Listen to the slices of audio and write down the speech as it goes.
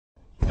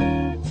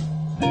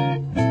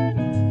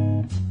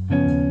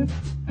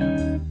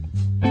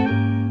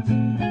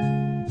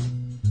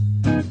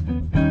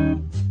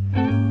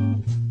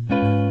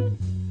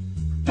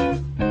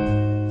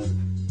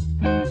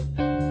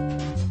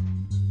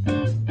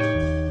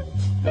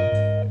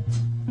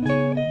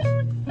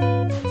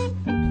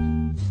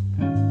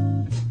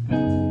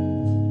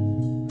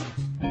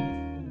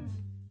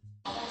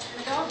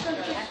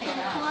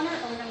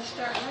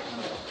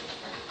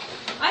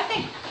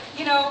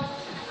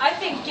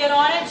get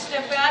on it,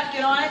 step back,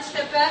 get on it,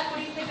 step back. What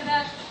do you think of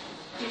that,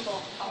 people?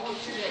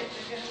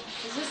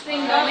 Is this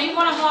thing going? You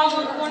want to hog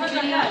on corners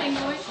like that? I think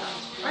we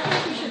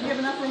should give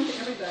enough room to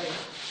everybody.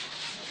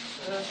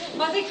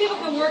 Well, I think people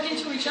can work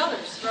into each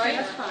other's, right?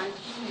 That's fine.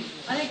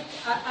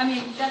 I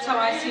mean, that's how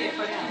I see it,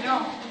 but if you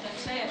don't, then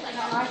say it.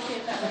 No, I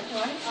see it that way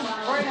too.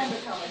 Or another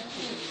color.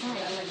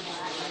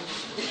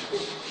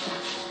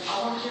 I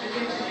want you to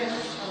get together.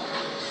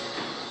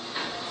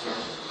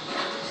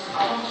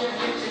 I want you to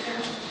get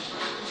together.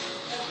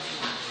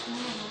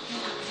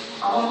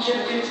 I want you to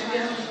get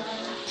together.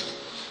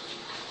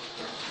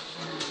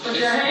 Put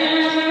your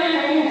hands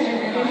together.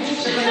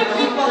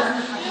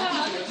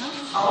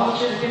 I want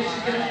you to get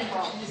together.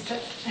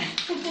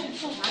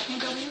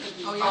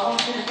 Oh, yeah. I want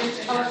you to get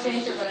together. I'll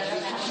change it, but I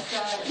don't know how to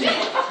start.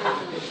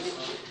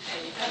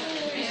 I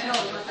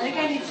think I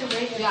need to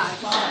wait. Yeah, I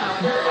follow how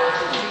it is.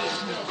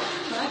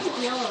 But I think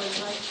yellow is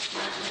like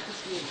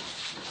this week.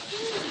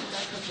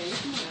 That's the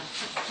base.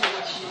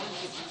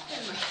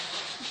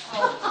 Oh,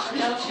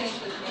 that'll change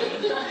with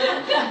me.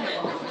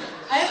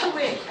 I have to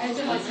wait. I have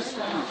to like this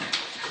one.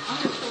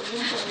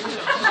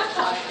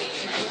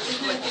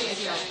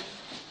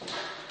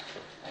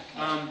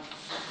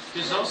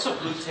 There's also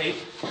blue tape,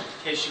 in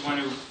case you want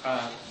to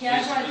Yeah,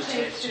 use I want blue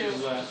tape tape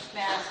to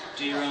mask.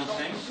 do your own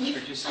thing, or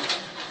do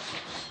something.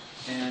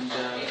 And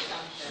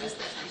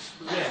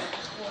yeah.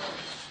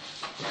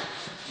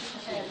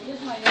 Okay,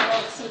 here's my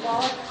yellow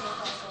symbolic.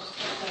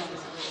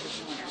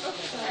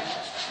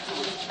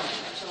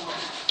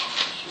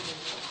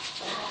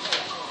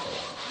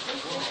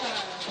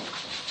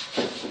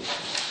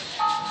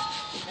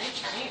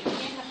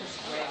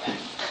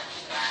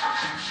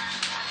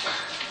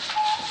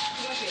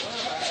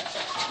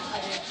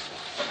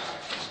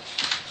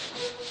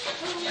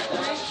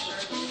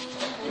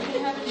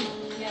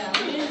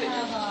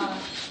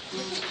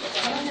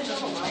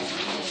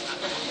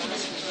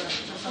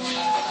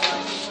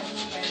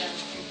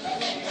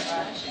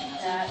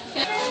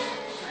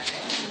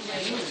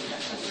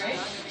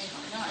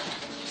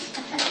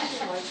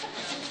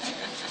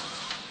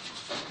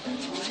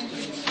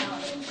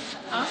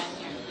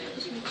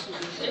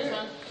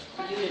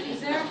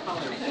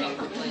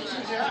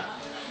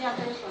 Yeah,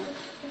 there's one.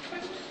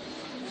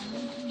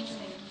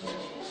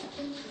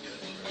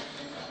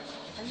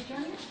 Are you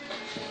doing it?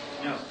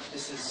 No,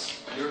 this is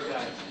your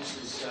guy. This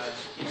is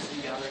Kingston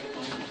Gallery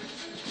only.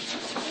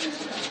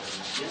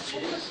 Yes,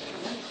 it is.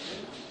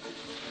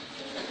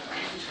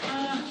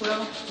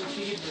 Well, we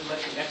figured we'd let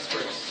the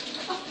experts.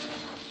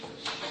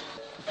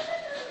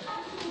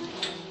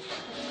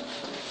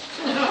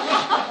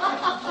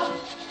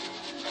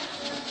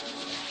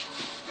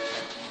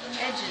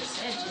 Edges.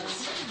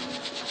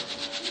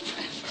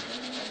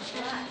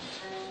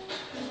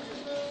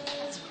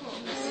 That's cool.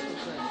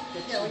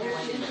 Yeah, well, you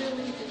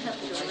really need to have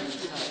to go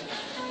inside.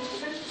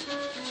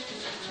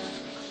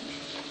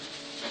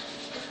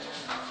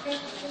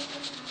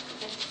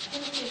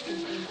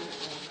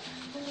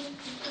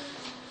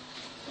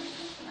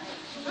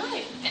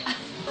 Right.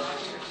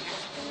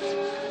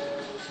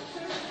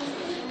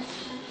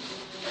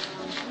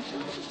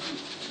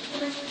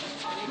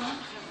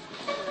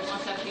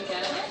 Want that pink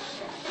out of there?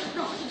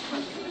 No, I just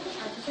want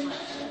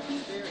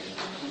very.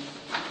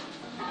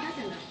 I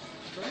can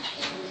brush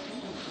it.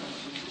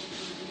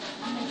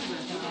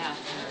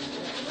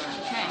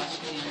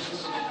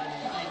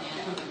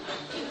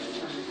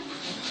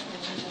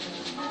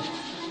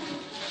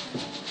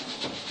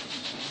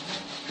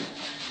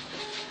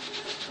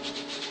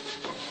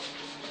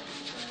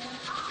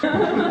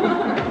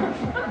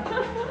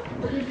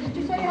 Did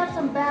you say you have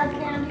some bad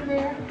candy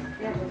there?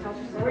 Yeah, there's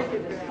also sorry to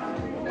this one.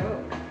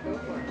 Go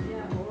for it.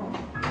 Yeah, cool.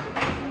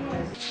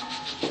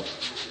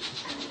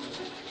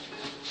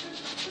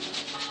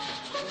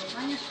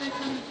 On your space,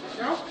 honey?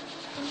 No.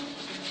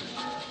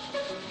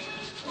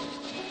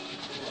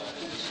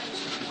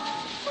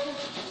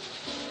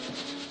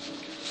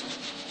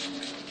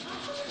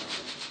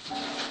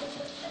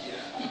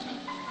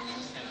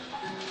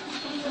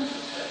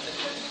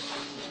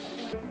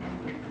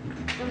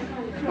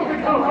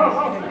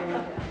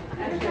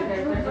 Actually,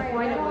 there's a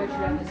point at which you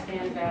have to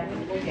stand back and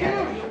look at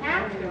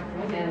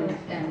it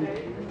and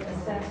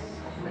assess.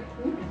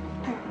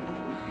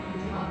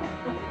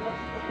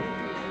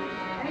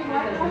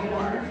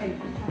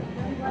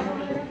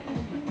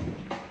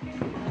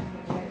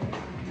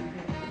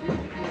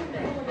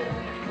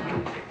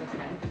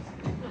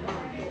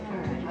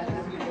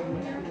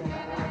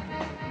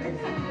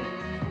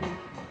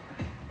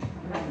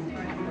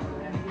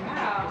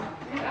 Wow,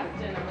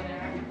 that's in over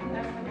there.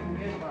 That's looking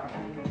good,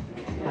 Barbara.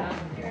 Yeah.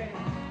 Great.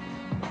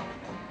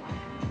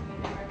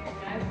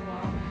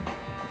 Recognizable.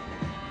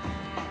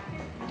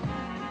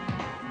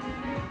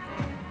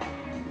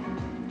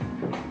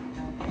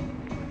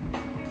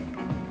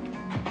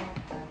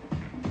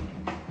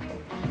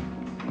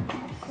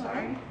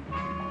 Sorry.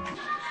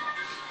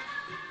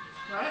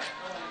 What?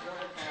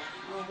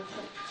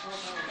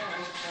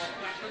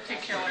 We'll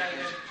take care of what I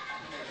did.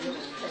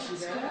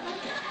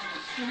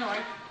 You know, I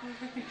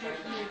think it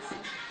needs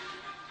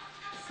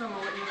some of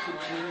what you can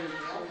do.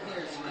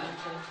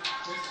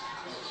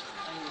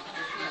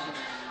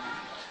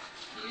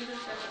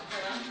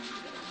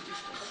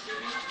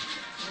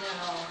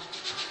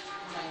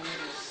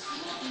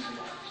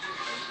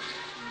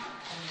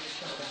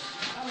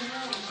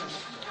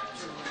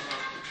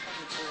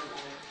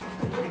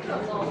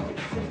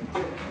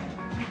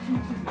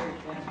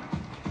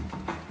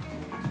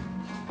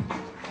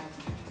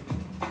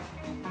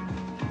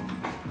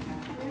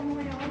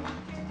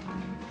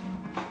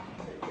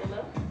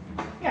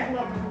 Yeah, I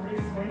love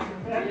everybody's swing.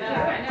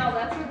 Yeah, I know,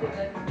 that's what the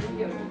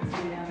video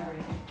keeps me down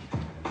already.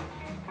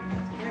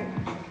 That's great.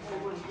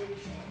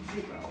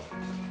 Zero.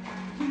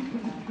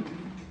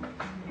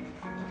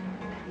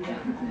 Yeah.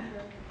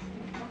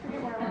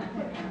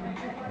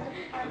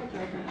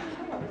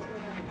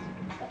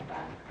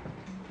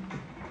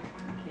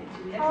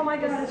 Oh my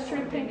God, it's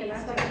true pink and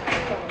that's like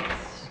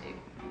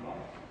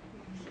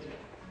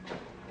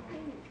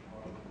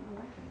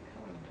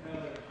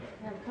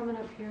Yeah, I'm coming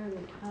up here in the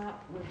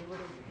top with a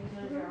little.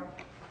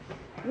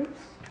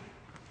 Oops.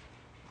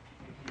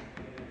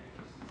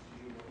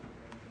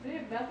 Do you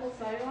have methyl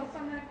cellulose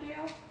on that,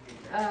 Gail?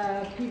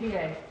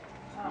 PVA.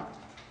 Oh,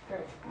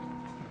 great.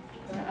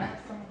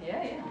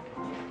 Yeah, yeah.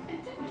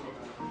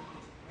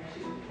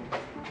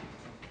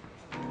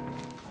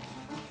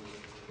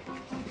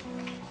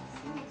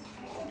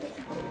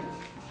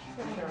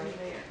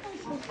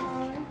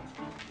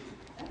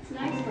 That's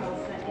nice for all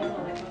that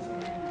yellow that goes in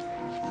there.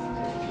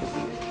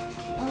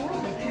 Oh,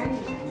 that's a cherry.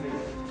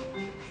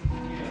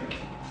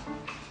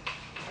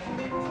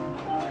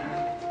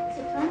 Is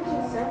it time to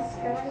assess,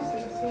 guys,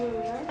 and see where we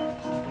are?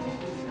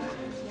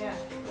 Yeah.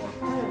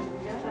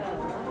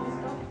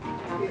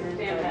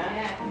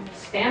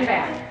 Stand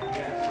back.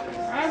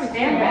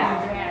 Stand back.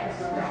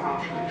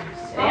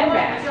 Stand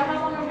back. So how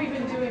long have we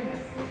been doing this?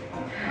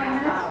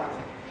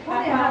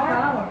 Only a half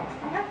hour.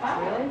 Half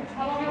hour? Really?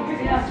 How long have we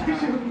been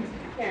doing this?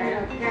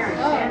 Karen,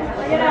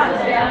 Get on,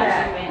 stand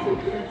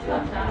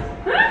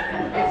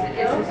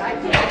I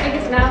think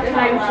it's now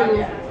time to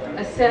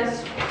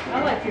assess I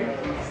like your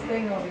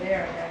thing over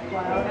there, that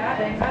cloud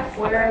thing.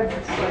 where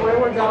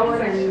we're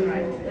going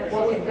and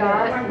what we've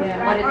got and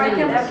what it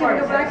needs. Can we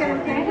go back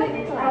and paint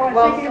it? I was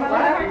Well, thinking about what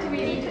that. part do we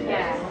need to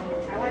get?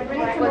 We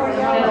need some more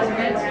yellow. Looks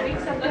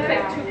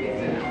like 2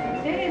 pieces.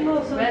 They need a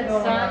little something Red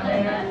going sun on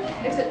and there.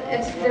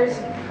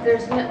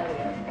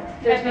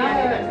 There's not a,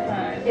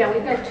 yeah,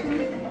 we've got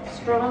two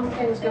strong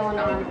things going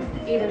on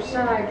either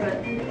side, but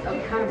a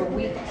kind of a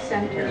weak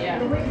center. Yeah. I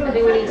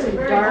think we need some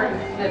dark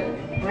that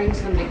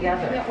brings them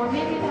together. Yeah, or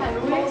maybe that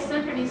whole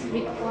center needs to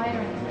be quieter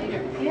and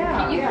later.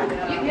 Yeah, You yeah.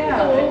 can Yeah,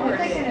 go I'm over,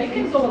 thinking it you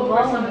can needs go to over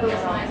lower some of those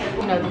down. lines.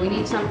 You know, we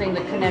need something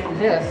to connect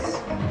this. This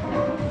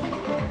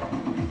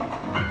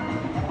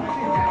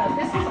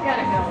has got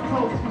to go.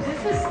 Oh,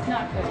 this is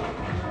not good.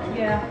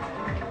 Yeah.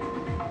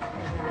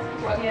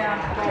 Yeah.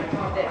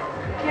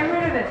 Get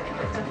rid of it.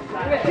 It's a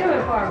flat. Do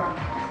it, Barbara.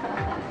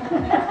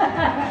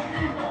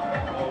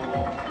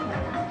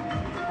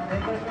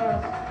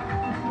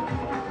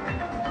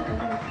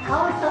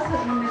 I'll assess it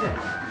in a minute.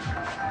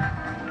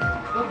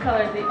 What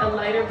color? A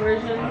lighter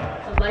version?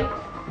 A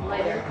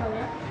lighter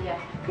color? Yeah.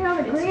 You know,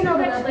 the green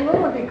over that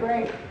blue would be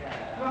great.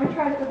 Want to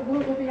try it with the blue,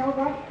 would be all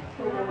right?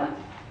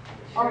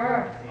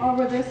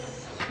 Over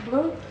this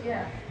blue?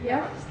 Yeah.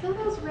 Yeah? Still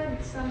those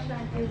red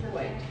sunshine things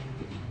away.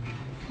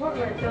 What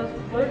were those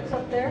blurs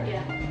up there?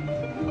 Yeah.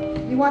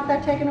 You want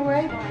that taken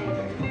away?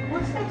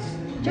 What's that?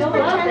 Just love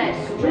pretend-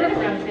 that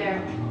glitter up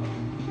there.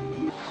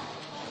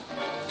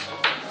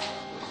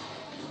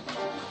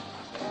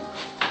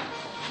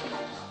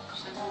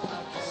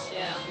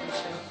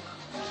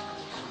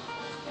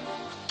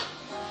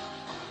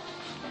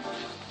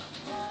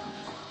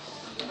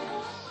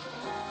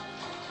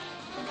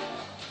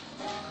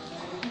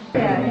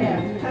 Yeah. Yeah.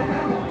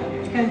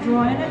 Can I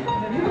draw in it? You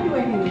can do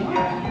anything you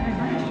want.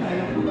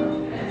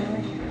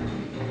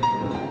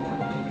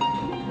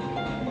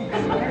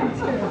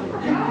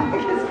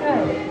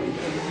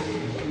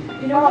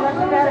 You know, that's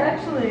better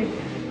actually.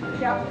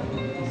 Yeah.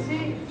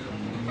 See,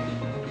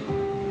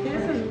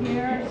 this is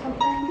here or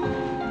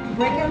something.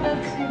 Regular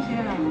seems,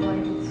 yeah,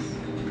 like it's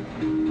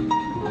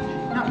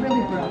not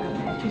really broken.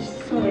 It's just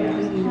sort of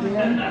bleeding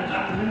in.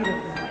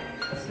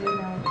 See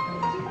now.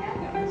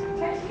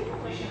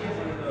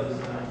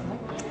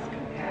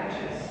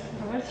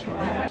 That's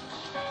right.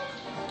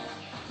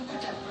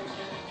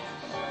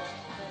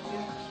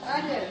 I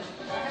did.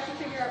 I have to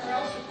figure out where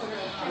else to put it.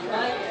 I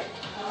like it.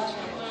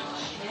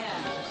 Yeah.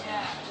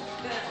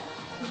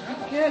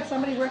 Good,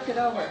 somebody worked it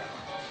over. I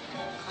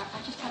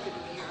just had to be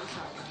here, I'm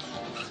sorry.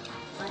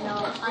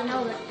 I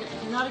know that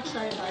you're not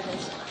excited by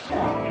this.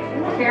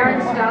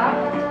 Karen, stop.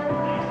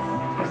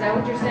 Is that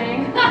what you're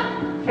saying?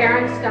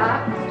 Karen,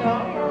 stop.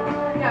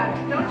 Yeah,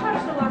 don't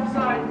touch the left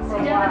side for a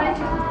Yeah, but I while.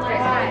 just like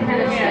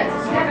Kind of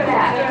step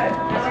back.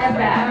 Step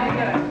back.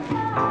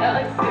 that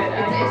looks good.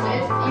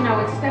 It's, you know,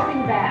 it's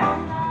stepping back.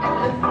 It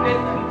looks good.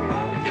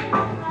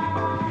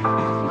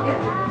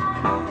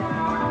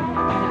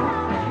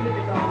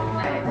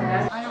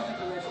 I don't think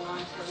the red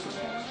belongs here.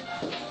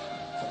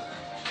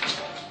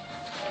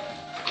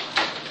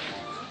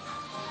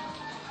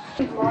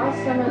 We've lost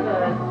some of the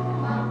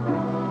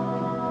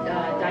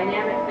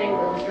dynamic thing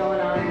that was going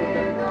on with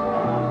the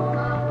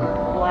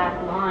black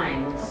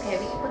lines. Okay,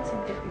 we can put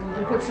some different.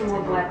 We put some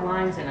more black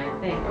lines in, I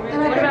think.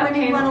 And I think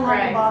we need one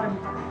along the bottom.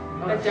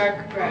 A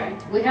dark gray.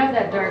 We have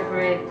that dark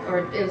gray, or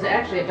it was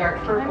actually a dark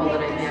purple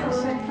that I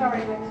mixed.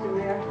 Sorry, next to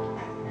there.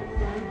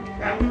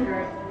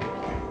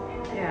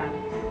 Yeah.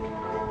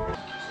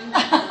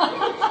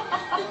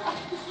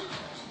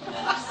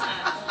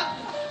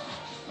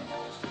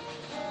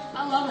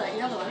 I love that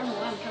yellow, I don't know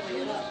why I'm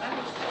covering it up.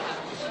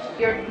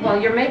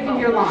 You're making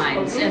your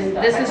lines, and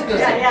this is good.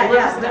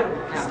 Yeah,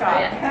 stop.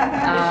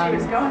 Yeah. She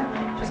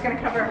was gonna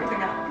cover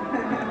everything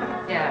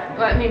up. Yeah,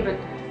 well, I mean, but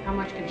how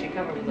much can she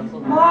cover with those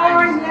little More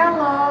lines?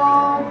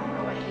 yellow.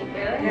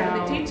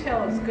 No. The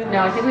detail is good. No,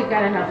 I think we've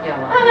got enough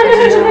yellow.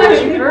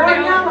 More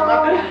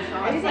yellow.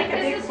 It's like a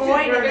big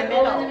void in the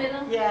middle.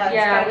 Yeah,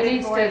 Yeah, it's got a we big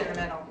need void to- in the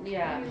middle.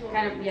 Yeah,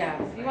 kind of, yeah.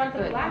 You want the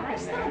Good. black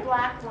in there.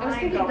 black I was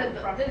thinking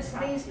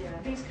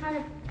that these kind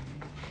of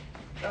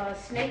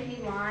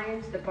snaky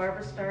lines that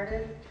Barbara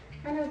started,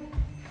 kind of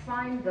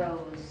find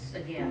those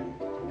again.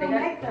 They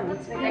make them.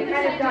 They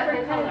kind of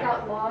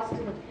got lost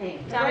in the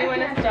paint. Tell me when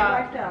to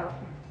stop. Sure,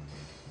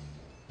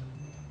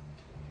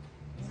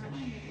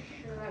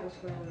 that was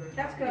rather.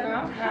 That's good.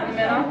 No, not in the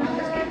middle.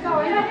 Just keep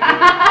going.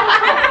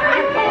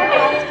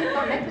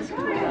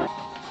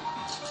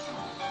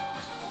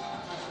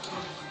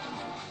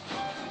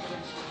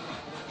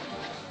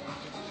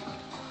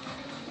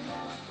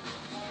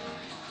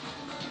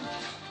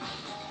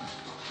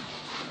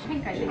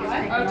 Pink, I think, is Oh,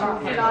 taking it's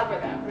over. over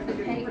them. The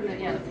pink,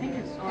 yeah, the pink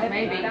is, or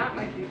maybe. That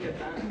might be good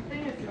then. The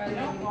thing is, if I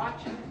don't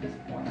watch it at this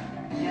point.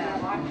 Yeah. I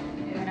watch it.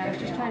 And I was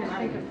just trying to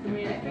think of,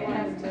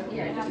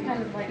 yeah, just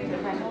kind of like the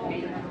kind of be,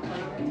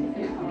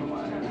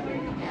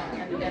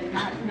 yeah, and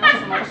not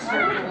so much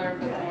circular,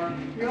 but more.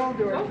 You'll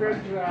do a good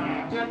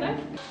job. Do you want that?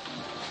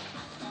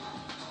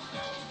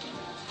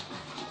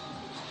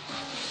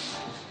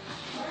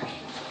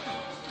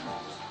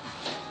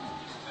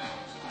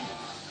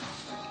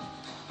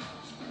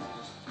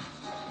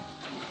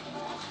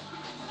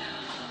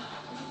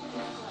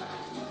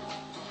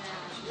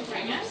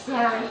 Bring it.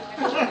 Sorry.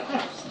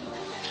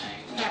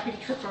 Happy to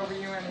trip over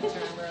you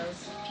anytime,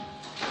 Rose.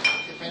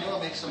 If anyone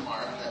makes a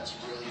mark that's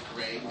really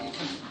great, you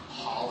can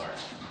holler.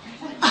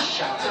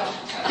 Shout out.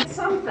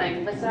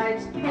 Something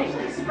besides paint.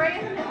 Spray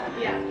in the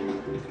middle. Yeah.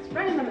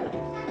 Spray in the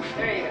middle.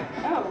 There you go.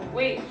 Oh,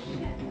 wait.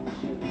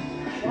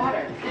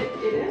 Water.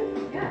 It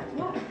is? Yeah, it's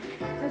water. It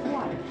says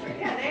water.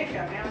 Yeah, there you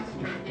go. Now it's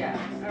straight. Yeah,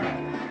 all right.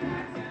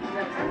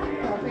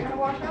 Are they gonna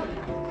wash out?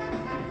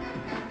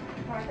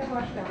 All right, they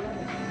washed out.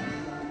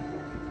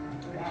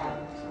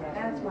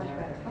 That's much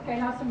better. Okay,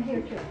 now some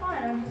here too.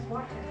 Fine, I'm just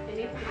watching. It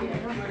needs to be a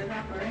little bit of But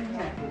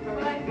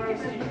I think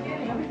it's the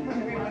beginning.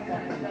 Everyone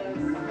got it.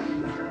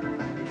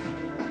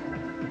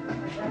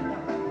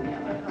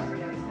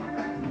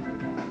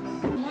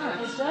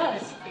 It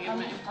does. I'm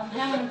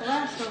having a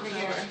blast over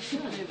here. Do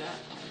that.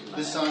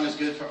 This song is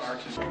good for our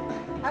community.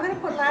 I'm gonna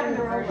put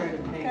lavender over it,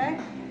 okay?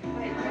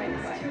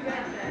 It's too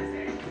red.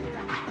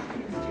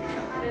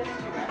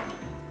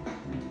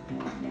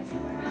 It's too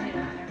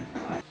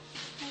red.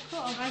 Cool,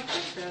 I like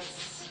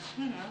this.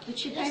 Did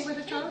she paint with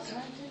her toes?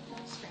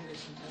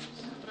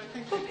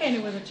 Who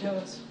painted with her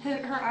toes?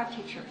 Her art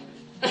teacher.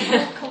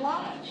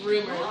 Collage.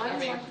 Rumors are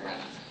being spread.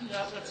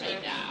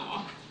 Right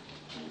now.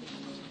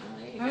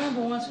 I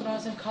remember once when I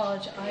was in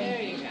college, There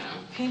I you go.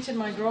 painted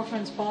my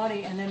girlfriend's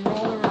body and then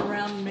rolled her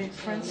around and made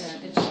prints.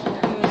 It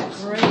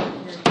was great. Terrific.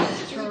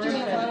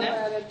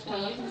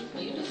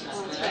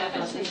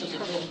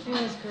 It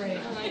was great.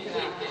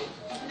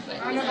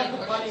 I know about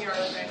the bunny art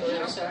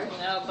thing. Sorry?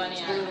 No,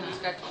 bunny art. It's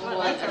got cool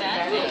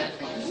that.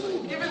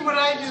 Given what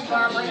I do,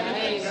 Barbara,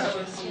 There you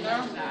go. You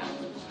know?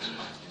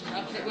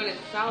 When it's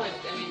solid,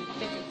 I mean,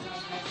 thick it's so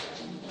nice.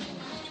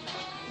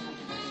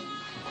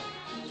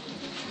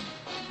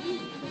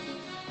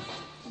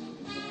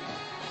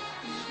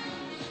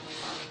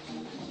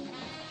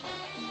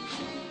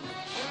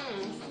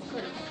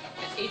 Sort of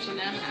H&M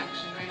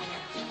action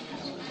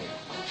right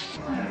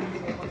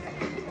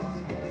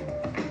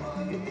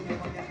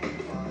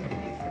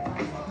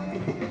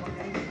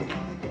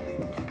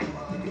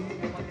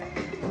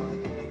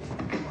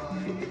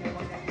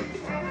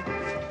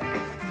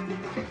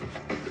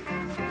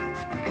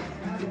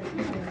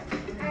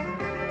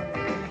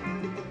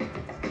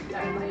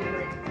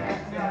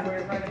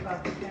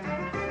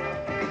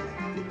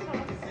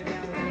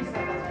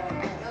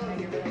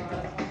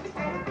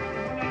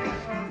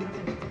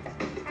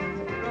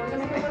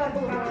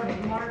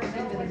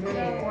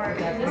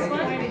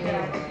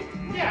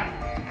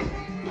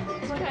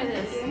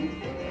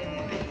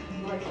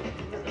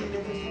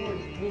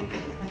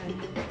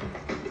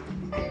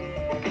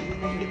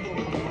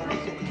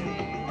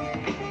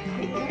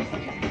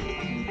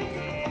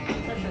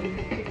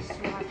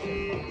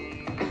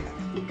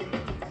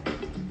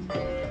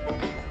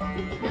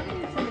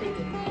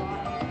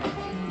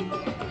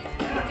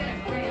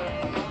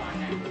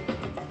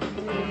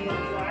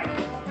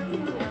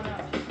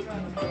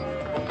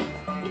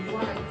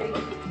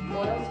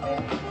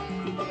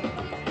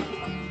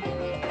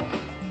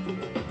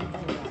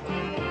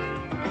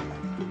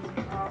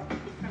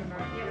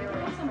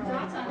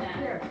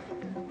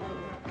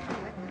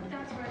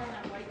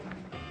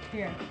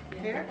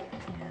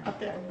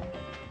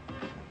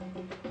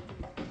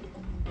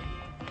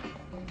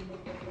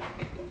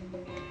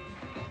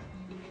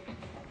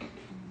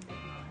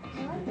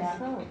Yeah.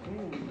 So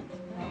green.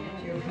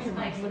 It's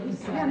nice.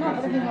 Yeah, no,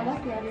 but I mean, I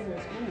like the idea that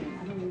it's green.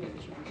 I don't mean that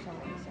it should be so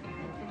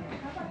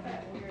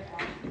exciting.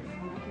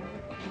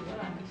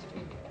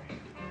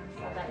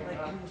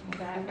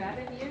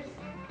 Rabbit ears?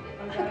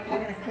 I'm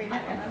gonna clean it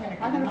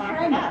and I'm gonna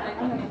frame it.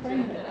 I'm gonna frame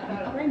it. I'm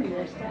gonna frame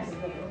your stuff.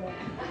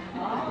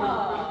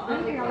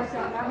 I think I was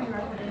out that one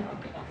right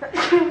there.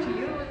 To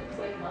you, it's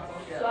like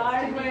muscle shows.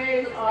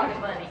 Sideways, It's like a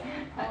bunny.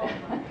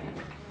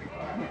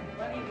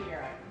 Bunny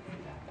ear.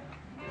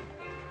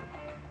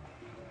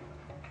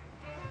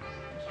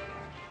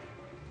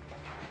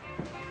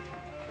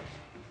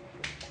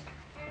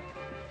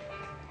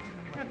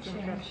 That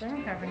changed. I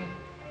don't have any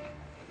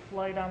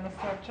light on the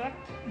subject.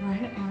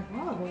 Right, I'm like,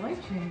 wow, the light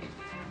changed.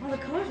 Oh, the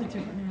colors are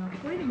different now.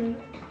 Wait a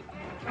minute.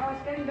 Oh,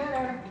 it's getting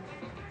better.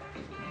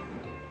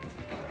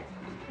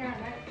 Karen,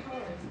 that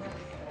color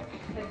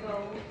is the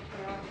gold.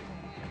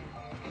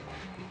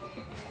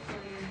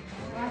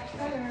 Much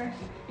better.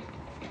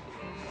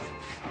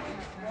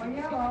 More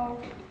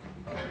yellow.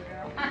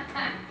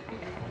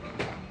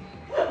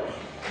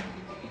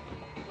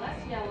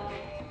 Less yellow.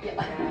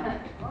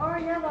 More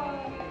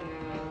yellow.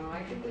 No,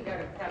 I think we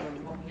gotta have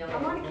a yellow.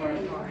 I'm on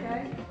Katie,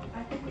 okay?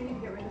 I think we need to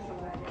get rid of some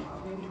of that yellow.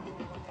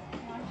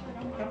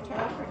 Come to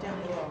up or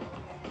down below?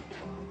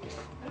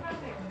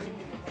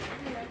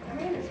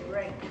 Green is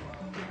great.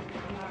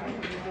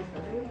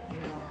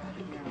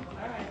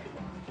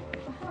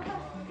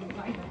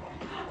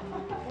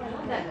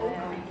 That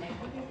ochre.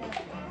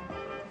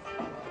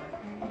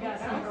 Yeah,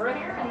 some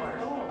earth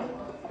colors.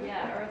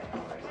 Yeah, earth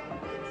colors.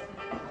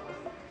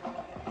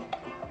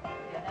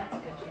 Yeah, that's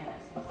good,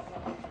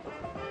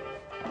 Janice.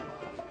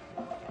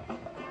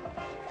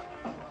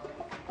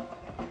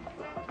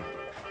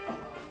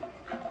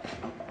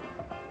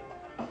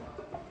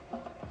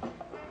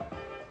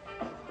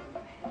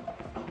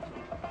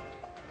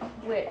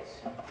 Which?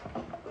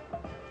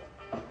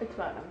 Which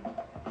bottom?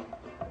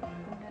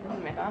 In the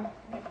middle.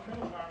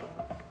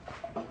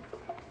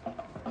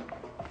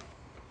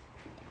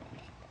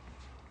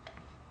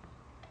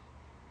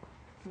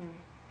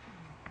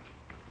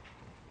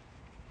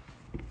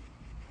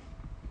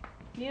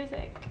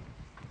 Music.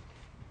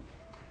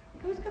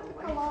 Who's got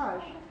the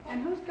collage?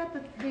 And who's got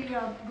the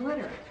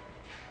glitter?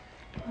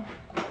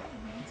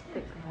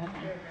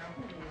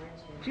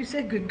 You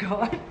said good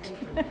God.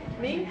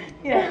 Me?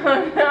 Yeah.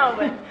 No,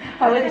 but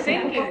I was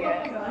thinking it.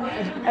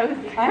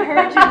 I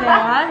heard you there.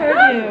 I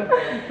heard you.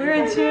 We're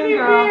in tune,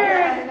 girl.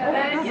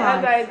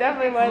 Yes, I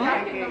definitely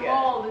was thinking it.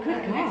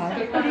 Good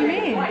God. What do you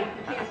mean?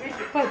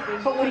 But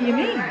what do you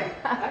mean?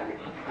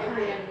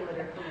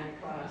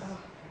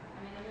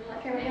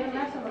 Okay, we're gonna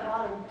mess on the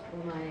bottom.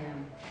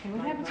 Okay,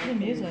 what happened to the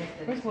music?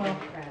 Where's Will?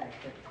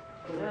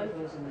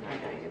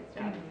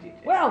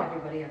 Well,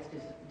 Everybody has to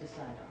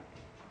decide on.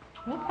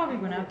 Will probably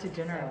went out to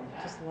dinner.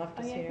 Just left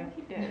Oh us yeah, I here.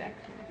 think he did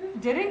actually.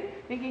 did he?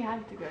 I think he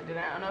had to go to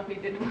dinner. I don't know if he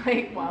did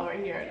like while we're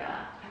here or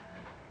not.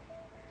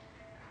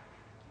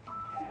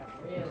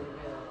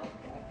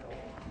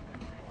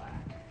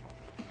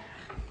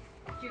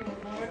 Do you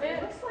want more of it?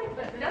 It looks like,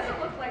 but it doesn't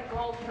look like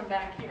gold from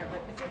back here,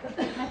 but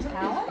That's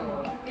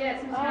talent? yeah,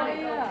 it's some Oh, kind of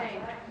yeah. gold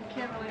paint. You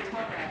can't really tell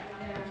that.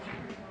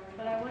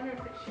 But I wonder if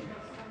it should go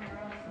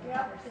somewhere else.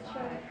 Yep, it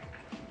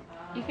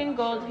should. You can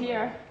gold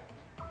here.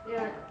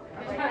 Yeah.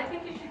 I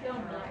think you should go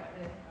black.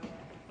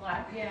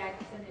 Black? Yeah,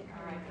 because then it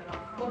can mix it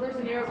off. Well, there's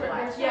a near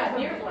black. Yeah,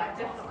 near black,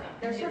 definitely.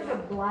 There's sort of a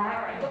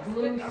black,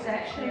 blue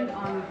section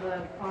on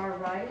the far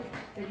right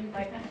that you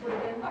can put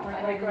it in.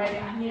 Like right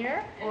in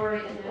here.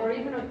 Or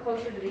even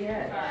closer to the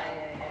edge.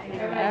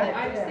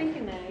 I was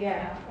thinking that.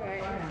 Yeah.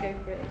 Alright, let's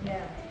go for it.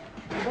 Yeah.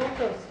 Both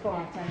those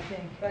spots, I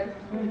think. But,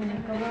 A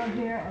little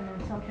here and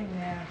then something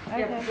there.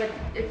 yeah, but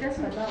it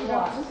doesn't, But not you know,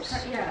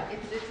 lost. yeah,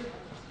 it's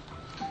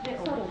It's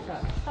subtle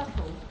touch.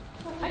 Subtle.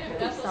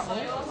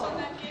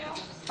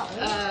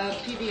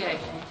 PVA.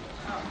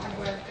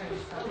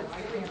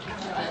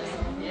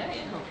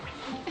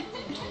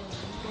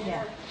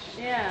 Yeah.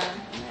 Yeah.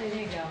 There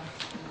you go.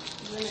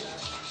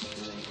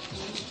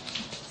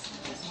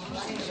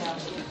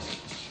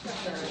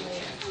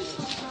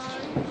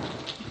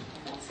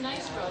 It's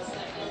nice for us,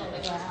 that yellow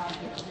that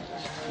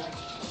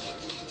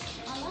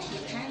I like the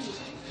candy.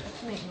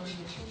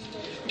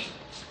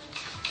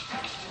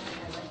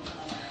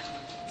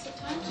 Is it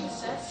time to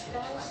assess,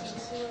 guys, and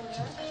see where we're at?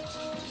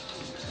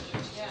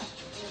 Yeah,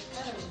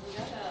 we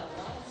got a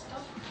lot of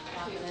stuff.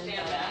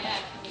 Stand back.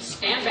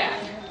 Stand back.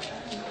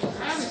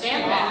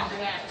 Stand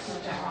back.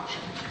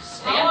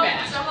 Stand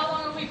back. So how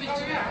long have we been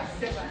doing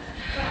this?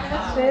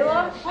 Stay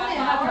long? Only a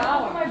half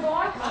hour. My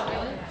box?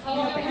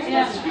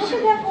 Yeah. Look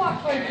at that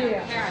box right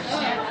there.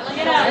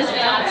 Get out.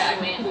 I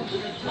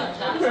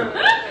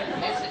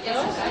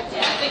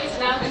think it's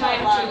now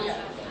time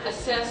to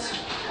assess.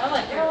 I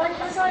like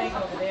this one.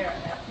 Over there.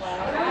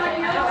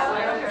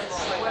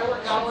 Where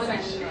we're going.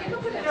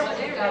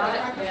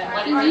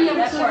 What do Are you you need?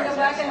 going to go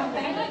back and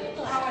paint it?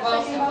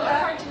 Well, what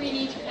part do we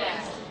need to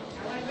pass?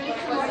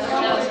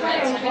 No,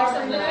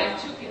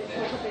 it's two pieces.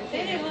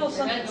 They need a little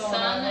something Red going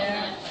sun on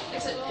there.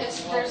 and it's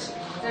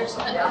there's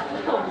not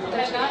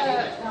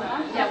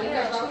we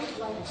got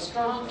two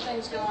strong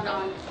things going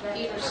on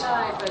either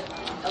side, but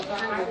a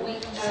kind of a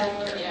weak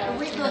center. Yeah. I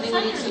think we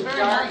need some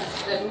dark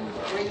that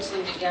brings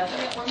them together.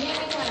 Or maybe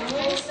that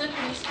whole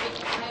center needs to be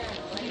higher and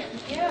lighter.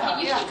 Yeah.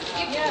 You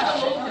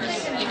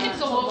can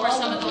go over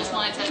some of those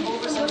lines and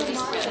over some of these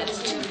where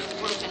it's too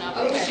broken up.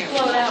 Okay.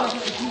 Float out.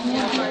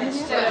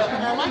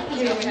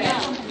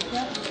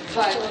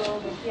 But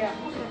Yeah.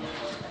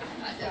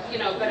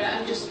 but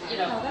I'm just,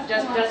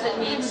 does it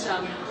need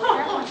some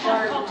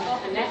dark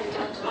connected?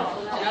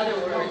 In other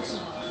words,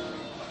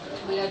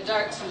 we have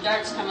some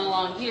darks coming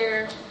along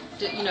here.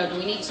 Do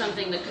we need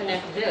something to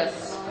connect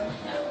this?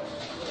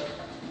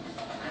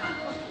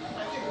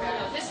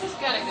 No, this has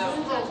got to go.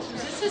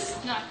 This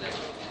is not good.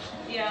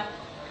 Yeah.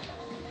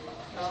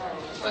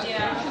 But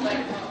Yeah.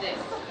 like this.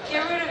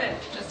 Get rid of it.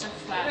 Just a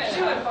flat.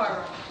 Do it,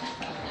 Barbara.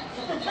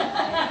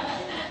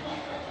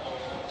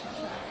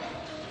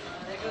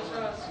 There goes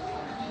Rose.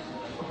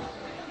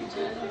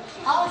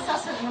 I'll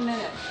assess it in a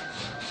minute.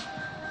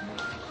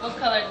 What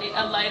color?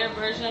 A lighter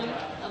version?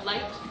 A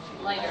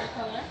lighter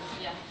color?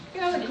 Yeah.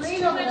 You know, the It's green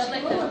too over much that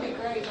like blue the- would be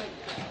great.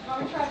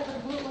 Can we try to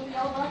put blue with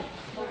yellow?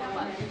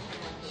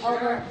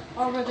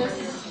 Over this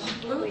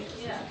blue?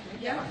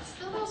 Yeah.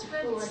 Still those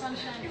red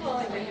sunshine.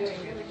 What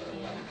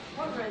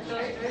red?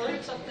 Those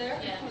birds up there?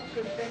 Yeah.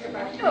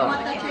 You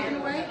want that taken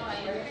away?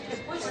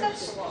 What's that?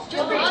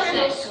 Still love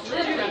this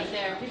glitter up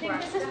there. You think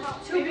this is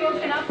too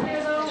broken up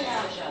there though?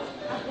 Yeah,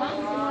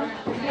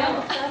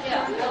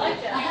 I like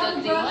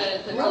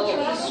that. The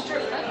gold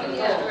strip.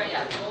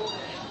 Yeah.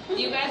 Do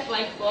you guys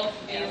like both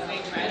these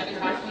big red and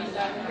coffee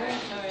dark red?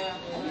 Oh,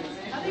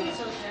 yeah. I think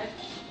it's okay.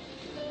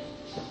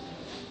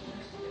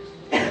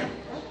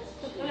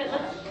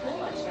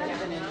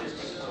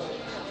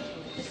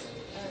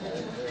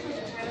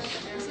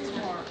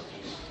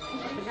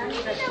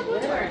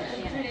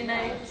 Pretty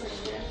nice.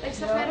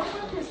 Except I don't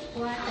want this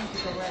black thing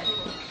to go red.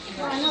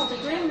 Well, I know, the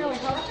green really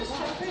helps us.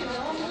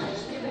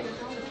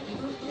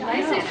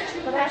 Nice,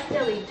 but that's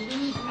silly.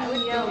 I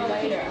would go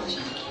lighter.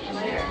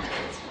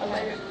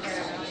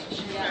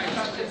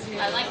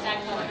 I like that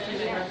color.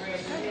 Yeah,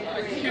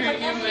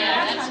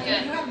 that's You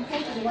good. haven't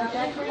painted it like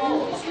that.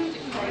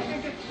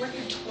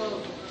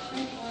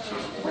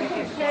 We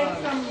could take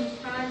some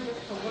time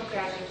just to look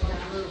at it on the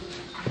roof.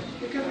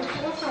 Because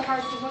it's also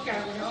hard to look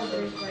at when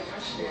everybody's like, I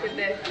should look at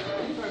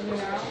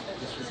that.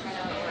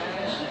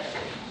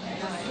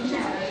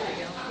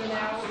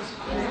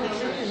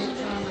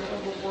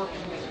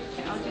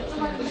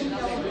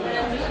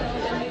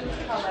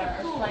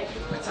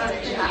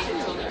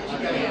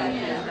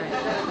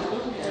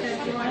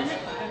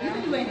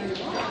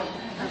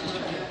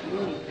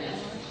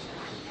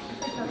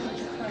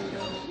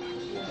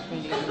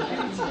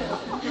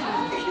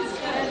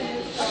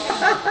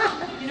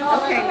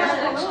 Okay,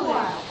 that's a little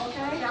while,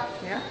 okay?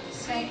 Yeah.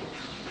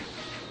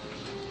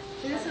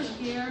 This is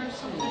here,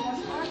 something.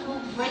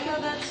 Break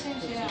out that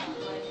seems, yeah.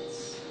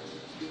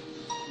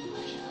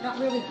 Not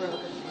really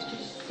broken, it's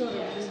just sort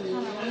of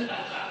really.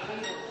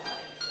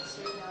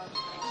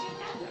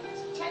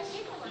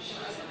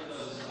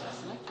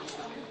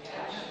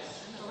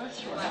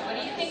 What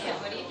are you thinking?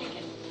 What are you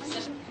thinking?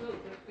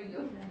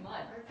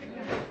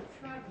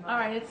 All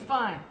right, it's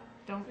fine.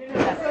 Don't.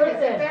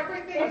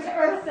 Everything's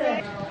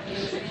earthen.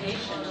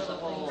 Unification of the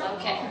whole.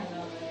 Okay.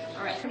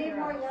 All right. Need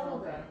more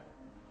yellow there.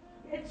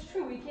 It's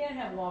true, we can't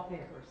have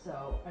wallpaper,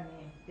 so, I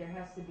mean, there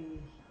has to be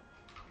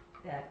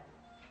that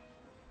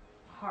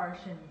harsh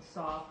and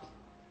soft.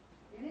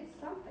 You need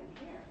something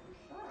here, I'm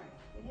sorry.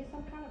 You need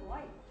some kind of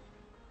light.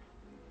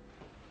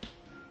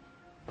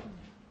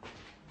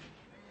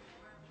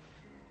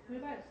 What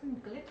about some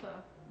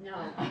glitter? No.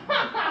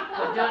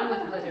 We're done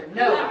with glitter.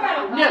 No.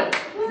 No.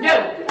 No.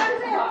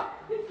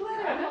 I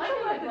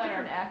like the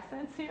different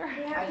accents here.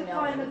 You have to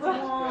find the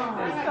long.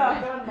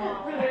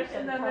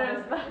 And then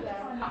there's the.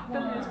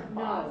 No.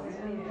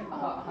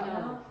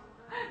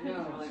 No.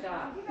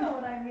 Stop. You know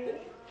what I mean?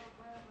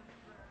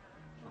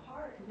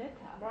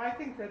 Well, I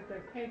think that the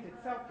paint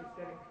itself is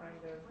getting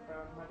kind of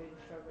muddy,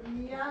 so that.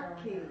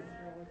 Yucky.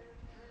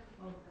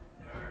 Oh,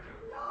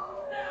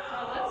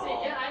 let's see.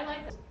 Yeah, I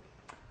like this.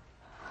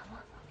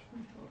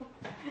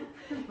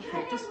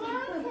 Okay, just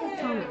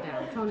tone it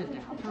down.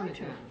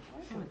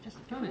 Just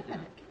tone it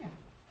down.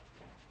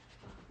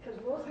 Because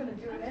Will's gonna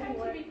do it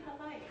anyway.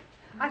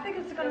 I think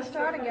it's gonna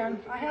start again.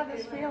 I have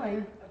this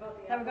feeling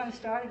that we're gonna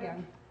start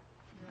again.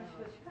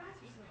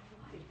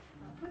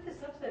 Put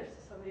this up there so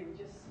somebody would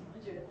just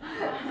smudge it.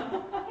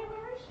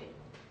 Where is she?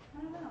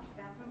 I don't know,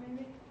 bathroom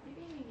maybe?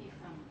 Maybe we need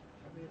some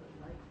really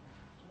light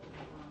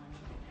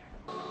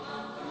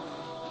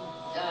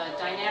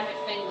Dynamic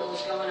thing that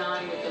was going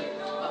on with the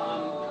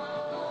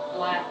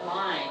black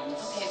lines.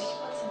 Okay, we can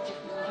put some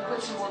different. You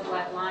put some more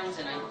black lines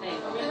in, I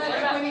think. What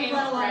about pink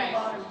gray?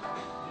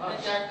 Oh, A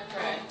dark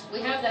gray. we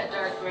have that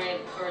dark gray,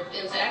 or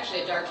it was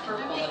actually a dark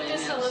purple that I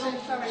Just a mixed. little.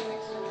 Somebody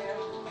mixed in there.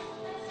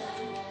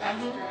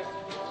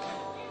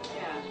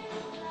 Yeah.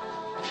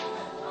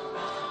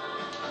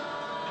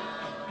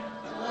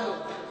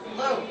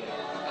 Blue.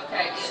 Okay.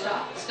 Right,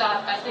 stop.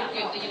 I think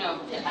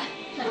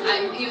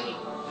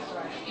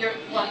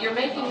you're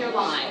making your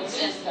lines,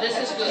 and this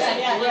is good.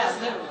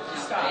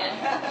 Stop.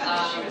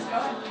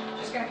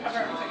 She's going to cover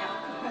everything up.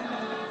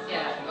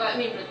 Yeah, well, I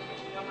mean, but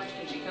how much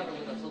can she cover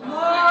with those little More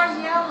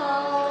lines?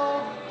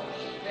 yellow.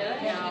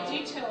 Really? Yeah, the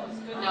detail is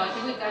good. No, I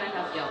think we've got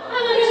enough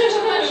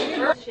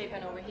yellow.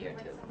 Shaping over here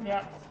too.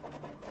 Yeah.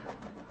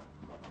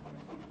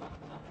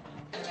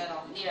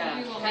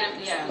 Yeah, kind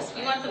of, yeah.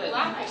 You want the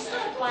black? I saw a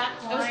black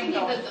I was line thinking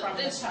going that from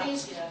the top.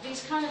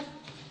 these kind of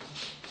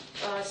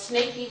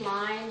snaky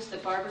lines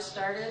that Barbara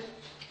started,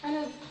 kind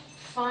of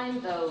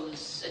find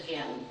those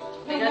again.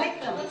 I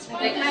like them.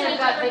 They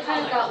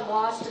kind of got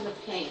lost in the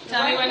paint.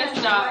 Tell me when to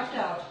stop. I'm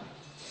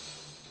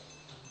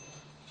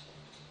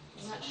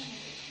not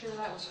sure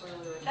that was where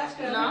we were. That's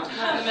good. No?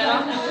 Not in the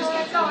middle?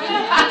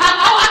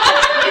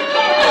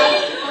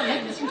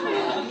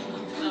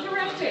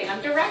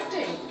 I'm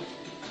directing.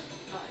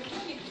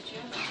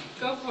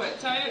 Go for it.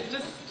 Tell me,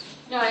 just...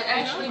 No,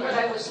 actually, what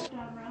I was.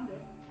 No,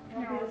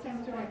 it's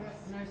doing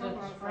this. There's a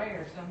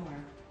sprayer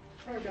somewhere.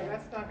 There we go,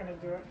 that's not gonna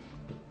do it.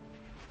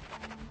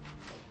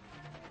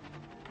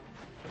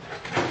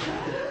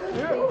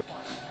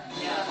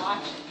 Yeah,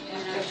 watch. I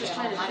was just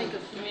trying to think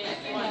of.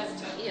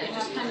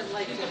 Just kind of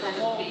like to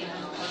kind of be.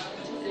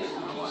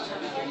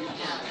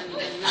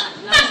 And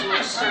not so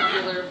much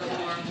circular, but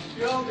more.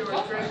 You'll do a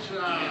great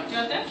job. Do you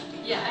want this?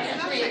 Yeah, I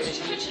agree. It's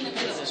too much in the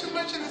middle. It's too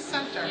much in the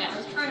center. Yeah. I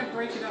was trying to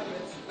break it up,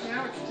 but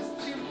now it's just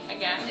too...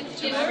 Again?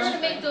 In order to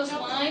make those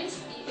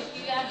lines, if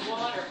you add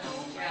water,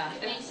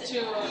 it makes it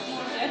Too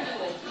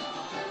definitely.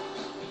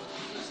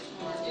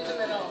 Do the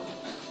middle.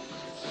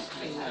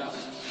 I'm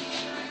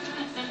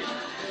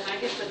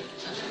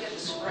gonna get the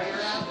sprayer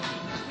out.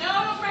 No,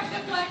 don't break the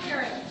black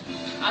area.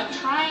 I'm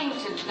trying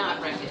to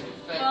not wreck it,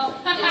 but Well-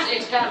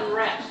 it's gotten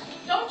wrecked.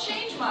 Don't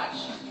change much.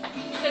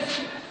 Because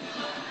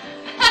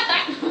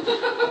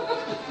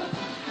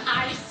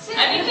I said. I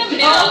think the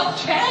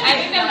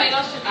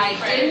middle should be I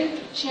sprayed.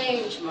 didn't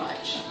change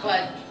much,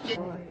 but it,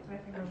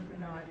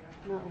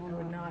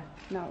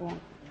 Not one.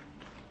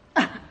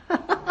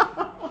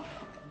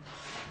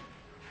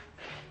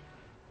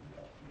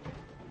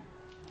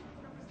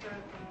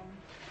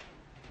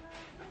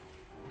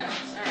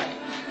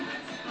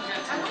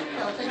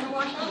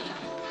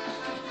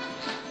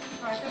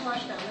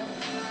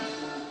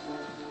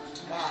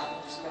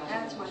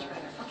 That's much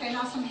better. Okay,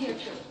 now some here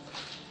too.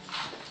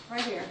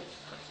 Right here.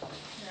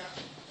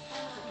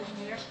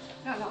 Here.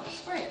 No,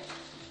 spray it.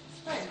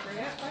 Spray it. Bring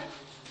it, right?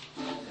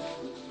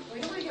 We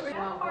don't want to get rid Oh,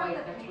 of part of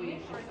wait, that's it. what you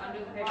should, under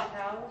the paper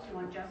towels, you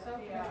want gesso?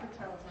 Yeah.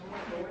 Tell us, I'm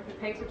gonna go with it.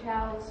 Paper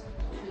towels,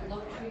 to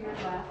look to your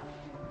left.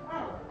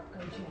 Go,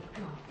 Jim,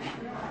 go.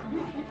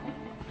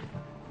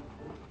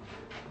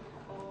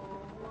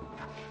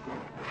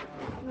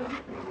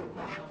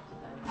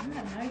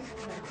 Yeah, nice,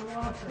 the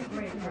gloves are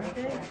great, aren't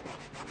they?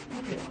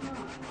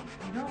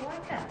 You don't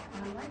like that, I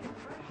like it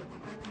fresh.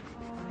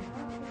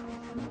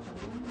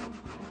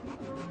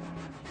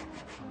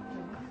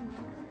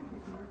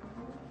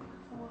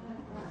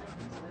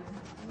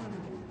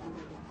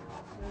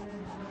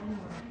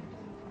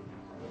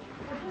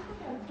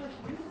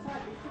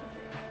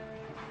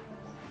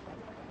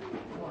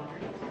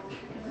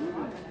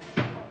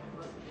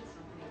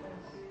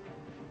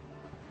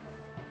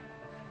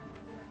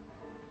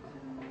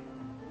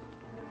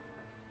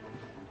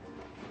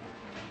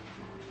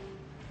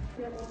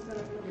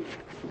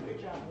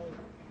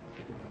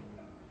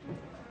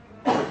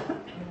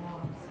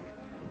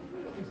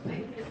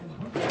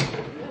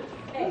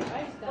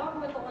 Hey,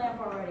 stop with the lamp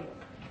already.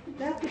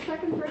 That's the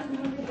second person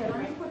who did that.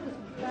 I'm gonna put this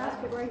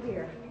basket right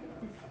here.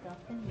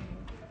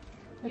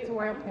 It's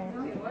oil paint.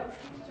 $10.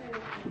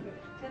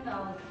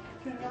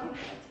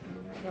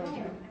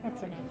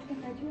 That's enough.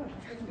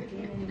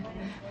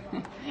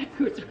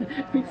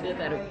 We said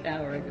that an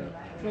hour ago.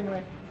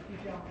 Anyway.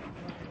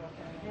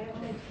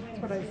 That's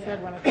what I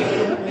said when I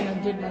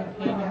did my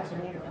paintings.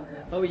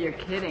 Oh, you're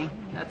kidding.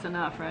 That's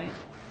enough, right?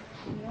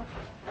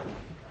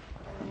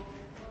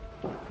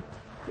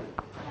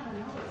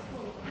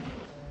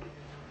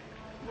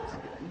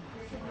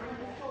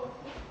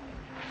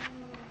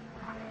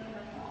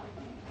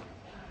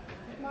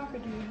 What marker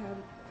do you have,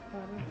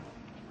 Bobby?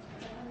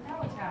 Now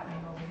what's happening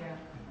over here?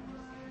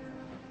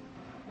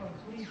 Oh,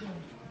 what are you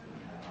doing?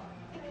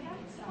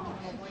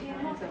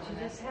 She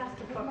just has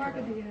to What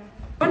marker do you have?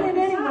 Run it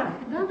anyway.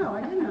 No,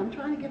 I didn't. I'm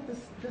trying to get this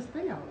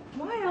thing out.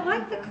 Why? I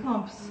like the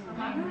clumps.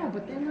 No,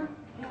 but they're not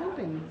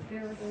clumping.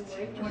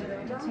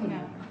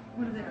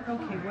 What are they?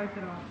 Okay, wipe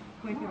it off.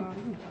 Wipe it off.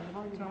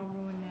 It's all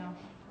ruined now.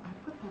 I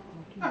put that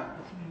back in,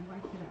 so you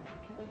wipe it out,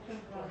 okay?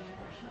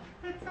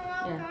 It's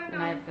all Yeah, done.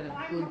 and I've got a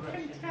glue brush.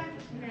 I'm content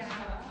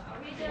now. are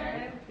we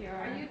done?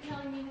 Are you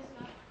telling me this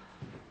much?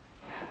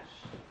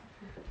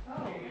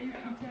 Oh, you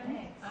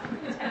content?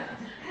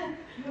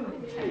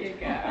 There you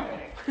go.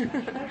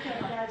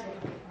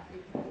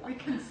 We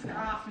can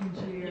scoff and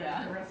jeer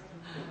the rest of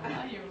the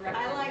day. I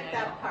like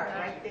that part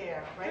right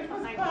there, right It was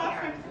behind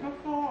Karen. perfect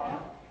before.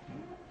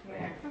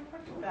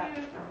 That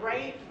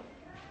right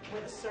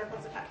where the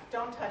circles are.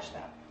 Don't touch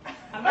them.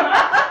 I'm not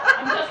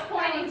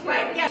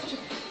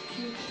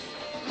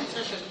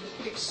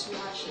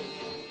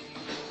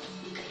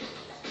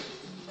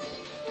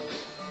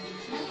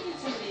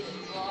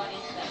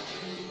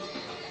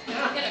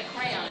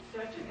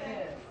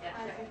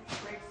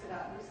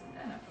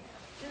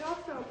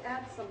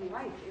had some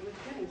light. It was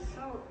getting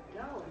so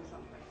dull in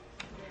some places.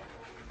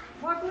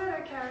 More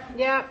glitter, Karen.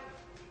 Yep.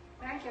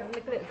 Thank you.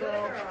 Look at it go.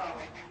 Good girl.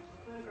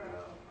 Good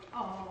girl.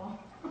 Oh.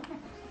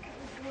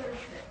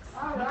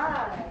 All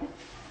right.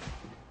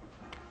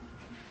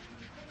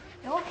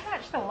 It'll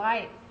catch the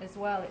light as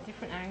well at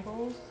different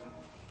angles.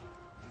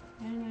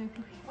 I don't know.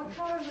 What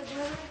color is the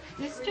glitter?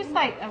 This is just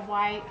like a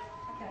white,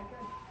 Okay,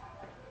 good.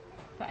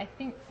 but I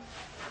think,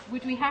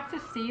 would we have to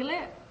seal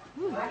it?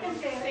 I can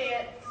see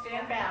it.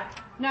 Stand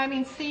back. No, I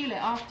mean seal it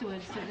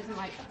afterwards so it doesn't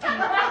like peel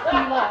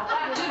off.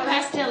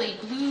 Pastel-y,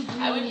 blue,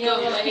 green, I would go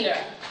yellow, lighter.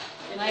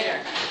 pink. Lighter.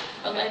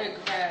 A lighter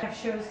gray. Have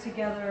shows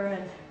together,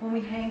 and when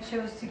we hang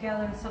shows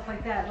together and stuff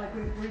like that, like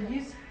we're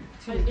used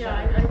to each Yeah,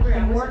 I other agree.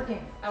 and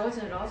working. I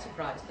wasn't at all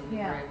surprised that we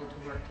Yeah. were able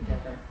to work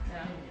together.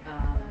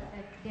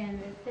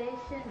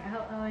 Canvasation, how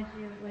would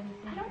you, what do you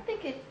I think? don't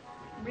think it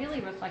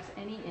really reflects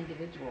any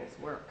individual's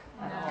work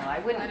at all. I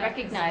wouldn't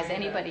recognize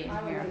anybody in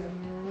here.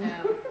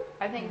 No.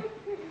 I think.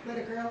 Let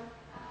it girl.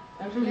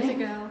 There's a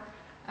girl.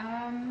 No,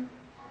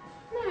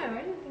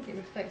 I don't think it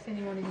reflects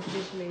anyone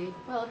individually.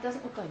 Well, it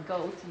doesn't look like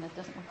goats and it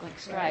doesn't look like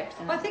stripes.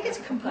 And Well, I think it's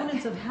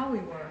components of how we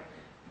work,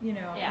 you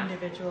know, Yeah.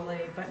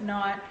 individually, but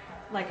not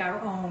like our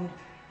own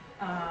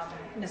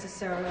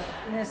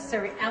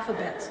necessary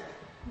alphabets.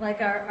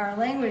 Like our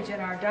language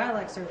and our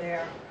dialects are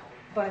there,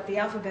 but the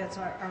alphabets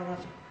are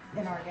left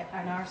in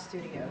our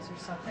studios or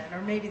something,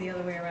 or maybe the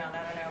other way around.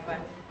 I don't know,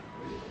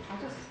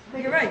 but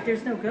you're right.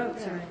 There's no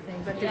goats or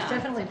anything, but there's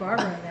definitely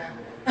Barbara in there.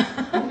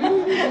 I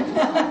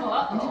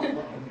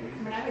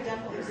mean, I would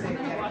definitely say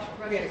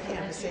that we had a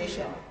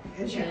conversation,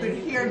 and you could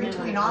hear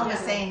between all of us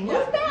saying,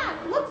 move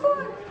back, look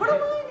forward, put a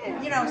line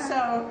in, you know,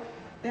 so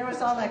there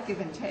was all that give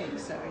and take,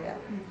 so yeah.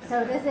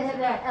 So does it have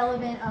that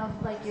element of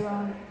like your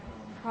own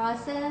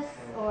process,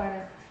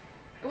 or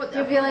do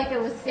you feel like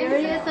it was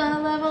serious on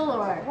a level,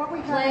 or What we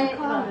have play? in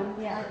common,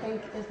 Yeah. I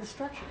think, is the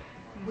structure.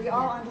 We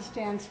all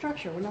understand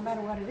structure, no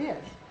matter what it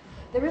is.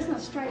 There isn't a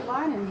straight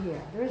line in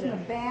here. There isn't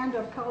a band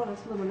of color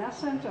that's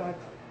luminescent or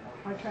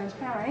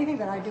transparent, or anything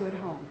that I do at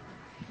home.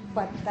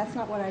 But that's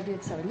not what I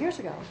did 7 years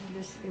ago.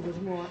 It was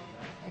more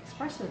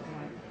expressive.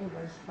 It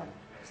was, but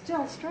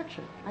still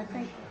structure. I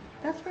think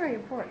that's very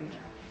important.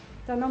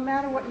 So no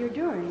matter what you're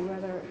doing,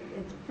 whether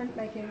it's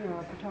printmaking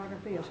or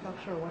photography or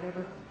sculpture or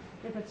whatever,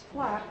 if it's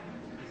flat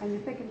and you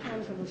think in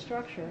terms of the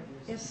structure,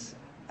 it's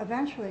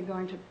eventually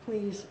going to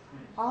please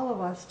all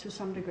of us to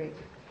some degree.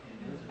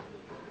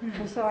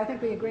 And so I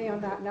think we agree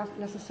on that, not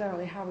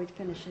necessarily how we'd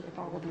finish it if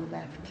all of you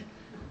left.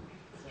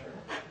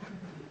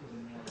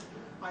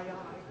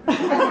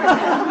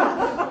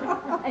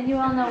 And you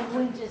all know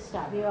when to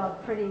stop. You all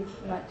pretty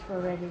much were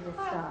ready to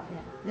stop.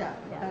 Yeah.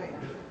 Yeah. Oh,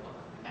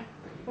 yeah.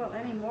 Well,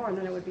 any more, and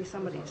then it would be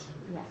somebody's.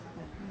 Yeah.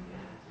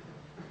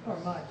 Or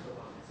mine.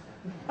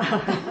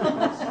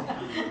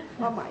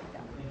 Oh, my God.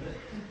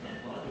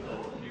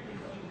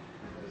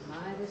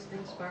 My, this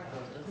thing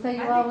sparkles, doesn't it? So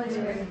you all would do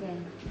it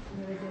again.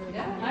 You would do it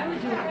again. I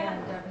would do it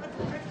again,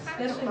 definitely.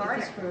 Especially with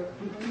this group.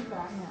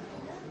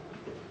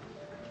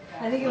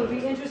 I think it would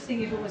be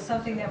interesting if it was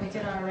something that we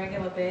did on a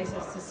regular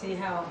basis to see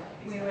how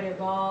we would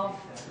evolve,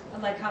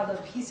 and like how the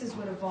pieces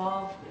would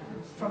evolve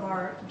from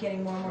our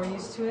getting more and more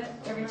used to it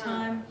every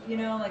time. You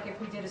know, like if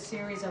we did a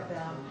series of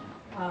them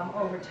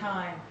over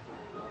time,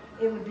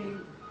 it would be,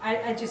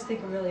 I just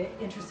think, a really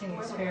interesting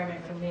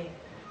experiment for me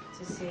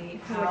to see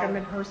how, Like a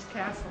Midhurst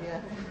Castle.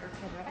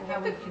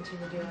 how we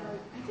continue doing it.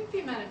 I think the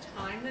amount of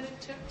time that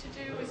it took to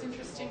do was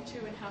interesting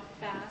too, and how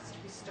fast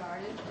we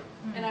started.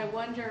 And I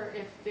wonder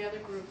if the other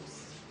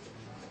groups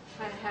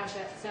kind of have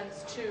that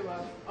sense too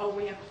of, oh,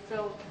 we have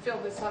to fill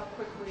this up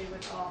quickly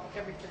with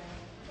everything.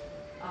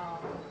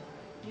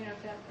 You know,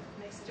 if that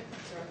makes a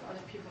difference, or if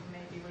other people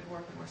maybe would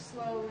work more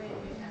slowly and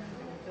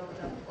it would build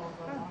up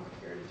over a longer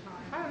period of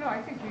time. I don't know,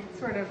 I think we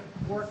sort of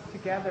worked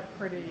together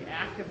pretty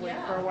actively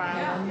Yeah, for a while,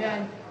 yeah, and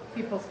then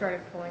people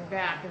started pulling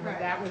back, and Right.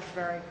 that was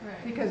very,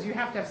 Right. because you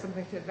have to have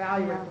something to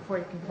evaluate Yeah. before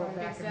you can pull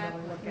back and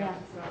Exactly. really look Yeah. at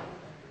it.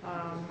 So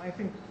I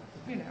think,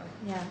 you know,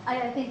 Yeah.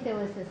 I think there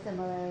was a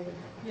similarity.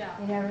 Yeah.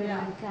 And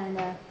everyone kind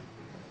of,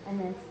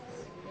 and then,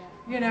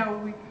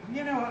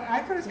 I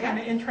thought it was kind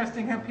of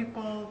interesting how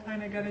people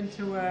kind of got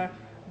into a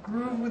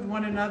groove with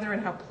one another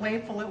and how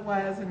playful it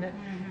was, and that,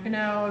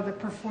 the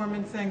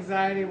performance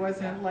anxiety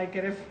wasn't like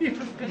at a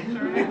fever pitch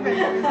or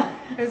anything.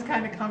 It was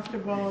kind of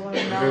comfortable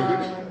and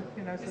mellow,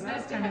 and so It's that nice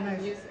was to kind of have the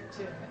nice. music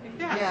too. I think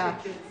Yeah. Yeah.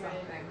 music is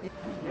something.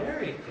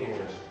 Very cool.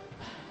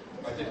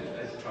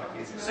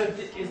 So,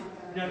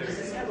 does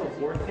this have a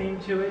war theme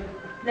to it?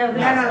 No, this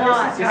is No,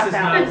 not. This is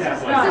not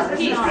that one. This is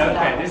peace.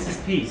 Okay, this is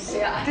peace.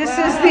 This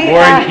is the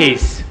War and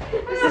peace.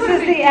 This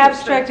is the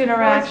abstract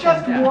Well, it's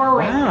just interaction.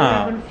 Warren.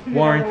 Wow.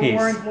 War and what Peace.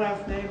 Warren's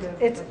last name is.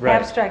 It's Right.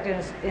 abstract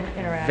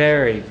interaction.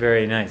 Very,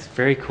 very nice.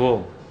 Very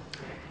cool.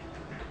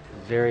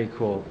 Very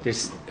cool.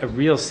 There's a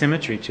real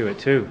symmetry to it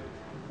too.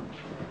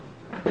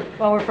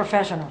 Well, we're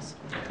professionals.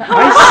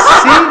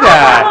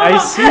 I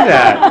see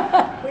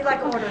that. We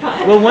like order.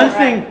 Well, one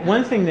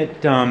thing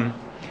that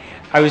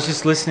I was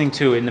just listening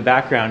to in the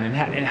background,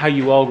 and how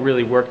you all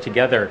really work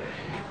together.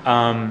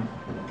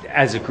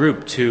 as a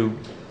group to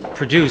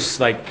produce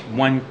like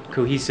one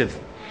cohesive,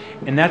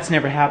 and that's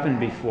never happened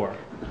before.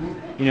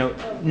 You know,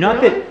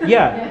 not that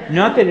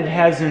it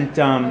hasn't,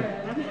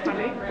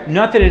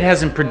 not that it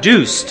hasn't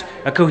produced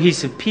a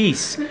cohesive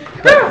piece,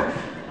 but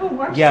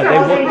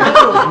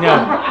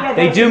yeah,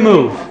 they do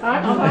move.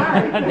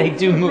 They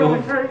do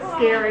move. Very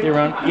scary.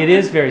 It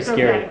is very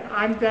scary. Okay,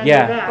 I'm done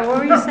Yeah. with that. But what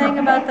were you saying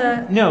about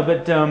the? No,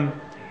 but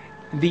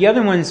the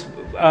other ones,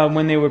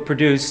 when they were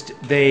produced,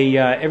 they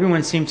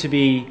everyone seemed to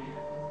be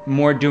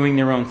more doing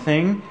their own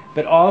thing,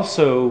 but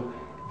also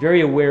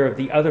very aware of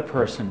the other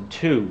person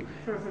too.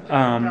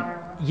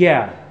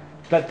 Yeah,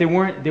 but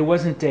there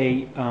wasn't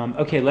a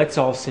okay, let's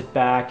all sit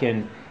back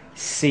and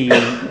see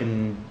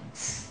and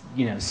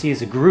see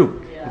as a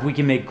group if we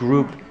can make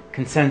group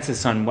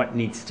consensus on what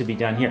needs to be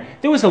done here.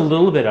 There was a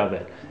little bit of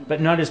it,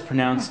 but not as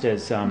pronounced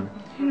as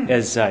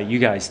you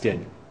guys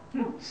did.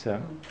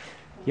 So,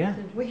 yeah.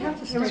 We have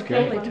to start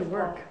early to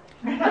work.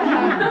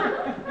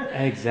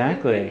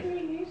 Exactly.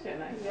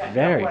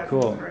 Very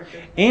cool.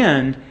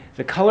 And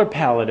the color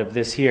palette of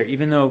this here,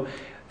 even though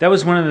that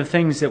was one of the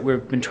things that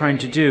we've been trying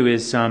to do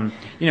is,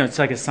 it's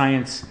like a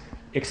science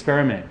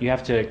experiment. You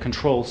have to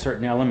control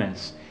certain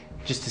elements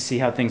just to see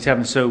how things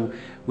happen. So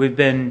we've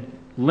been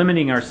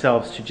limiting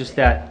ourselves to just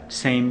that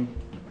same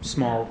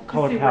small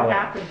color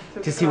palette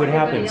to see what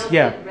happens.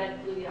 Yeah.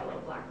 Red, blue,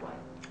 yellow, black,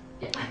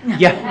 white.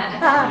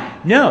 Yeah.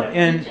 No,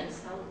 and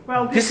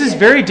this is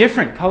very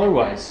different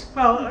color-wise.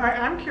 Well,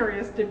 I'm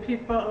curious, did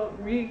people,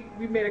 we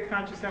made a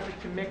conscious effort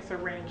to mix a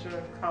range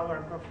of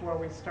color before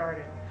we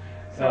started.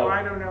 So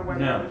I don't know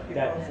whether other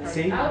people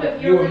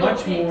started. You were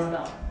much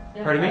more...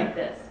 Pardon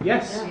me?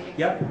 Yes.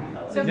 Yep.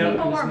 So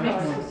people were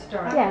mixed to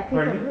start. Yeah,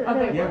 Pardon me?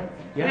 people,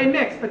 Yeah. They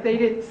mixed, but they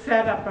didn't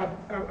set up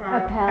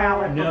a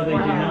palette. No, they did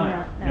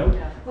not. Nope.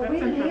 well, we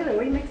didn't either.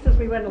 We mixed as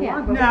we went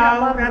along, but No, we got a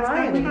lot of that's not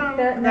variety.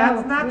 true.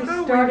 That's not we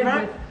true. started We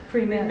with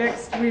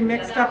pre-mix. We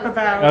mixed up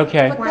about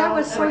Okay. But that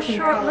was so 14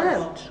 colors.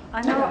 short-lived.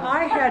 I know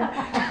I had,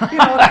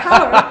 a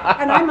color,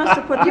 and I must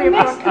have put three You or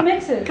mixed four the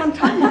mixes.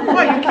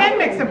 Well, you can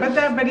mix it,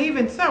 but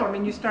even so, I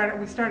mean, we start out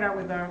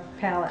with a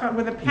Palette.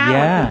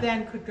 Yeah. that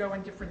then could go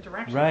in different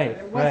directions. Right,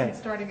 It wasn't right.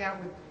 starting out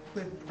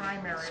with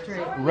primary.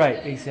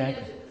 Right,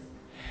 exactly.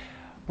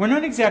 We're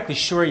not exactly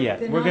sure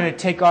yet. We're going to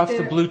take off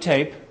the blue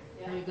tape,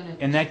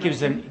 and that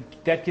gives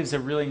a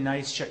really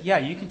nice shot. Yeah,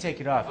 you can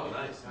take it off.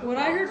 What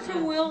I heard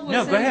from Will was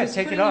No, that go he ahead, was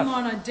take it putting them off.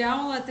 on a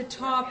dowel at the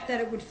top that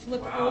it would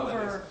flip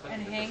over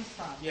and hang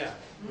from. Yeah,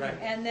 right.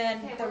 And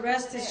then the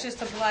rest is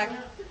just a black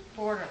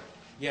border.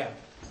 Yeah.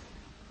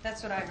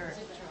 That's what I heard.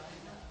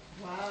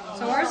 Wow.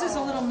 So ours is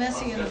a little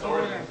messy in the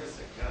border.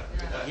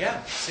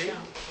 Yeah, see?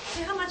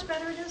 See how much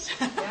better it is?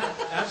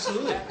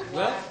 Absolutely.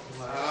 Well,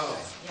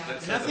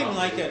 nothing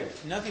like a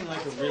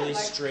really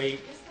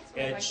straight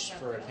edge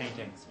for a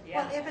painting.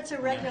 Well, if it's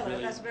irregular,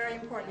 that's very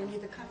important. You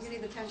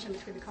need the tension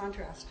between the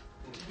contrast.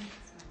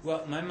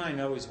 Well, my mind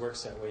always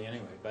works that way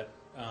anyway, but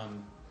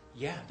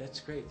yeah, that's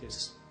great.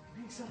 It's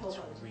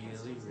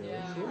really, really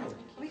cool.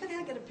 We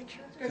can get a picture.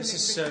 This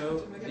is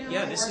so,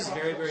 this is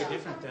very, very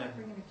different than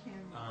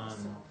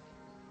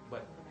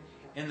what,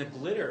 and the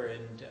glitter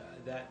and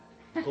that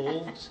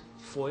gold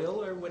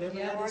foil or whatever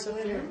that is up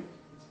there.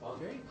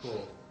 Very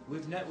cool.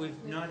 We've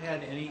not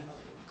had any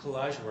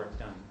collage work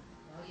done.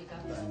 Oh, you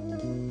got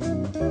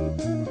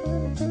that.